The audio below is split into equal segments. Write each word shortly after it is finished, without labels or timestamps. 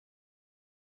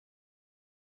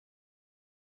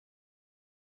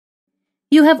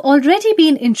You have already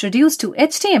been introduced to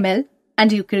HTML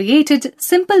and you created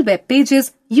simple web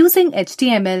pages using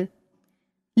HTML.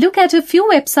 Look at a few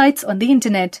websites on the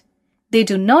internet. They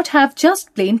do not have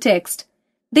just plain text.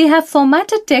 They have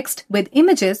formatted text with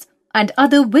images and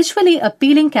other visually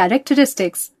appealing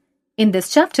characteristics. In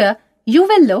this chapter, you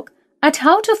will look at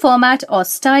how to format or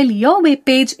style your web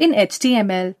page in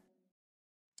HTML.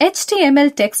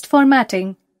 HTML text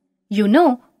formatting. You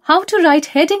know how to write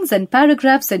headings and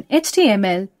paragraphs in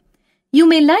HTML. You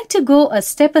may like to go a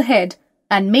step ahead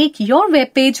and make your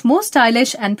web page more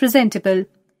stylish and presentable.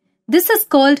 This is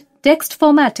called text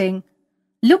formatting.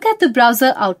 Look at the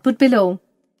browser output below.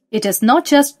 It is not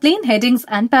just plain headings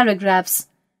and paragraphs.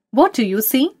 What do you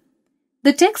see?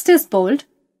 The text is bold.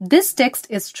 This text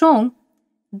is strong.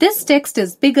 This text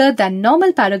is bigger than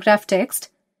normal paragraph text.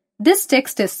 This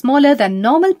text is smaller than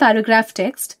normal paragraph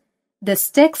text.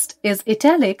 This text is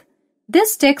italic.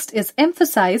 This text is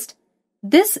emphasized.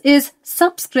 This is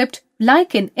subscript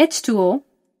like in H2O.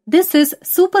 This is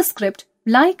superscript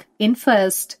like in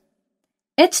first.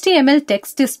 HTML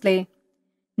text display.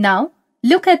 Now,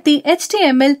 look at the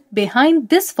HTML behind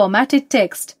this formatted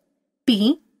text.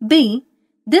 P, B.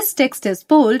 This text is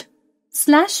bold.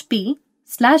 /P,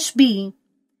 /B.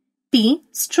 P,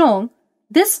 strong.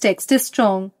 This text is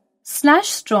strong.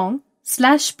 /strong,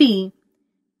 /P.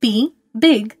 P,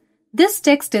 big. This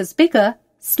text is bigger,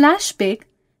 /big,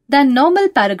 than normal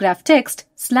paragraph text,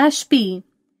 /P.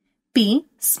 P,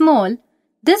 small.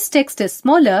 This text is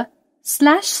smaller,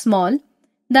 /small,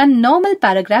 than normal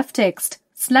paragraph text,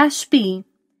 /P.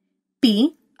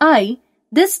 P, I.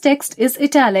 This text is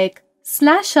italic,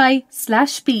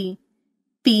 /I/P.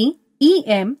 P,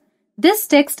 EM. This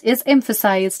text is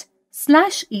emphasized,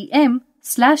 /EM/P.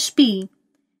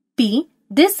 P,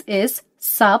 this is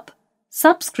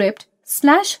subscript,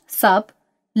 /sub,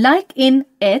 like in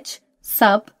H,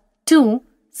 sub, 2,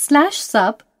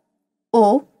 /sub,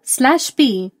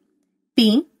 O/P.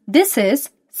 P, this is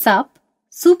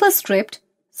superscript,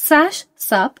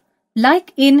 /sub,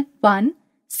 like in 1,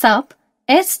 sub,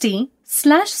 st/sub/P.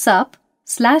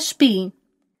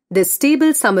 This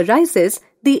table summarizes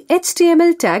the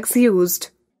HTML tags used.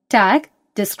 Tag,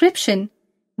 description.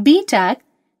 B tag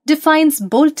defines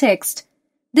bold text.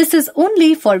 This is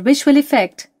only for visual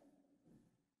effect.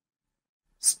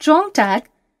 Strong tag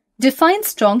defines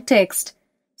strong text.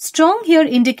 Strong here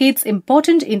indicates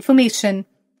important information.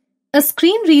 A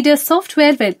screen reader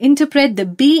software will interpret the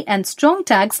B and strong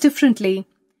tags differently.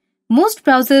 Most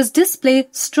browsers display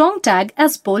strong tag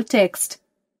as bold text.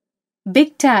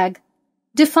 Big tag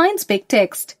defines big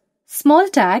text. Small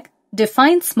tag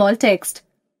defines small text.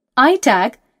 I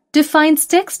tag defines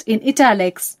text in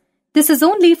italics. This is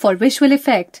only for visual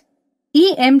effect.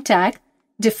 EM tag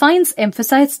defines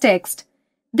emphasized text.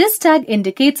 This tag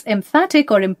indicates emphatic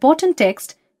or important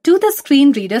text to the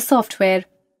screen reader software.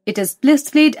 It is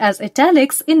displayed as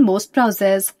italics in most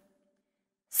browsers.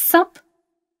 Sub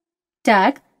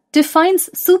tag defines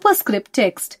superscript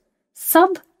text.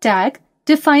 Sub tag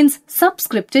defines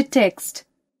subscripted text.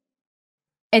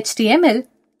 HTML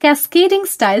Cascading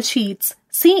Style Sheets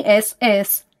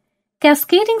CSS.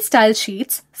 Cascading Style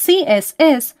Sheets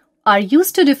CSS are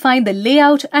used to define the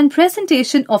layout and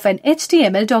presentation of an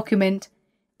HTML document.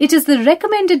 It is the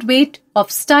recommended way of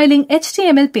styling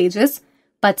HTML pages,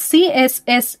 but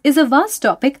CSS is a vast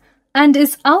topic and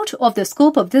is out of the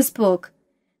scope of this book.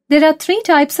 There are 3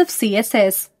 types of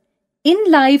CSS: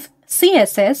 in-live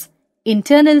CSS,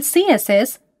 internal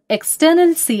CSS,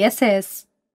 external CSS.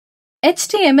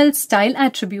 HTML style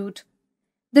attribute.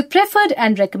 The preferred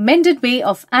and recommended way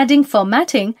of adding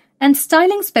formatting and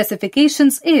styling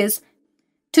specifications is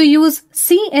to use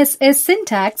CSS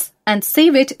syntax and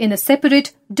save it in a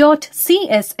separate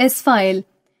 .css file.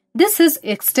 This is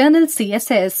external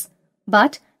CSS.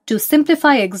 But to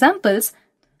simplify examples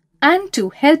and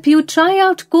to help you try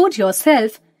out code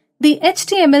yourself, the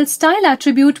HTML style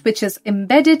attribute, which is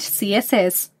embedded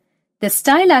CSS. The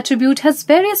style attribute has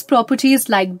various properties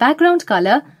like background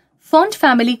color, font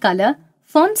family color,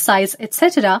 font size,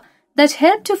 etc. that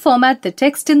help to format the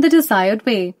text in the desired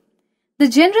way. The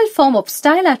general form of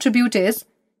style attribute is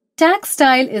tag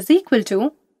style is equal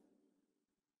to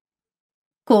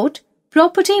quote,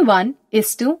 property 1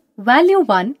 is to value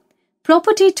 1,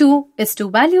 property 2 is to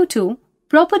value 2,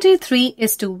 property 3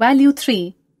 is to value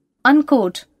 3,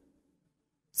 unquote.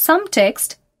 Some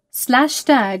text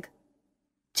 /tag.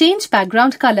 Change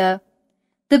background color.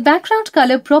 The background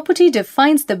color property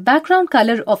defines the background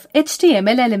color of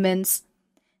HTML elements.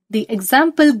 The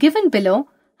example given below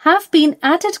have been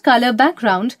added color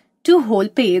background to whole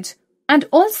page and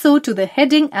also to the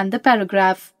heading and the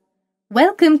paragraph.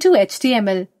 Welcome to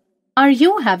HTML. Are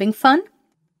you having fun?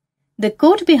 The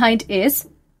code behind is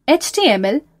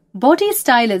HTML body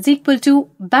style is equal to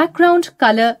background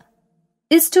color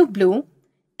is to blue,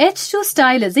 H2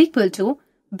 style is equal to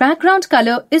background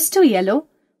color is to yellow,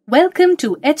 welcome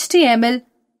to HTML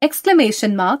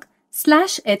exclamation mark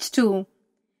 /H2.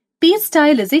 P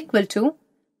style is equal to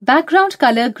background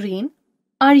color green,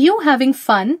 are you having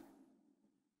fun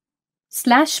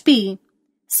 /P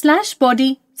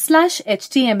 /body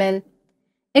 /HTML.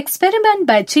 Experiment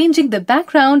by changing the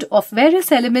background of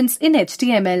various elements in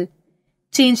HTML.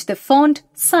 Change the font,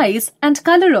 size and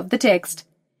color of the text.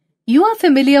 You are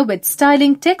familiar with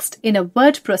styling text in a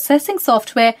word processing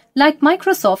software like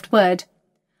Microsoft Word.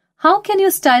 How can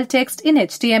you style text in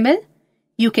HTML?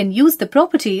 You can use the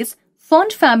properties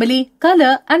font family,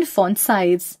 color and font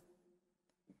size.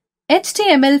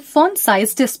 HTML font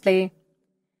size display.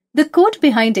 The code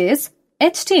behind is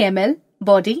HTML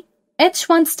body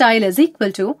H1 style is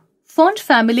equal to font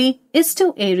family is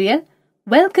to Arial,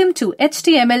 welcome to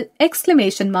HTML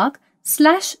exclamation mark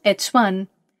 /H1.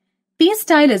 P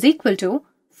style is equal to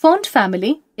font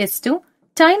family is to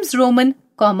Times Roman,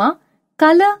 comma,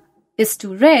 color is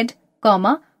to red,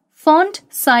 comma, font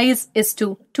size is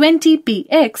to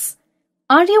 20px.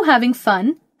 Are you having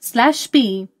fun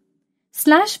 /P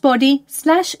 /body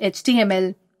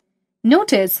 /HTML.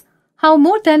 Notice how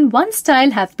more than one style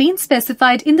have been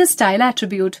specified in the style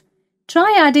attribute.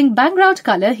 Try adding background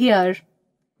color here.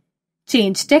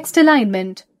 Change text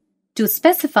alignment. To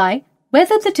specify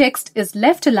whether the text is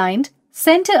left aligned,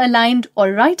 center aligned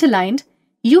or right aligned,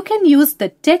 you can use the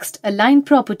text align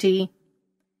property.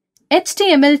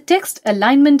 HTML text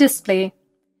alignment display.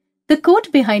 The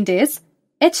code behind is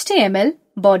HTML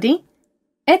body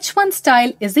H1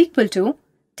 style is equal to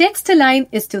text align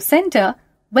is to center,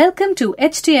 welcome to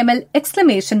HTML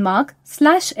exclamation mark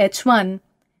 /H1.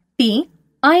 P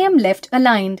I am left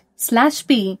aligned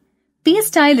 /P. P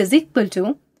style is equal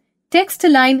to text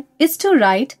align is to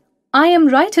right, I am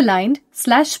right aligned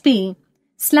 /P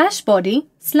 /body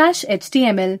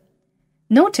 /HTML.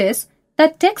 Notice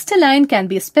that text align can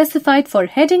be specified for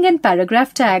heading and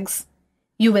paragraph tags.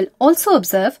 You will also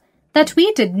observe that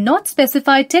we did not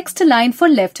specify text align for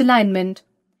left alignment.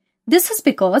 This is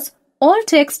because all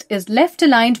text is left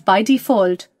aligned by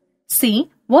default.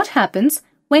 See what happens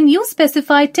when you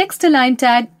specify text align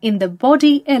tag in the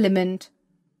body element.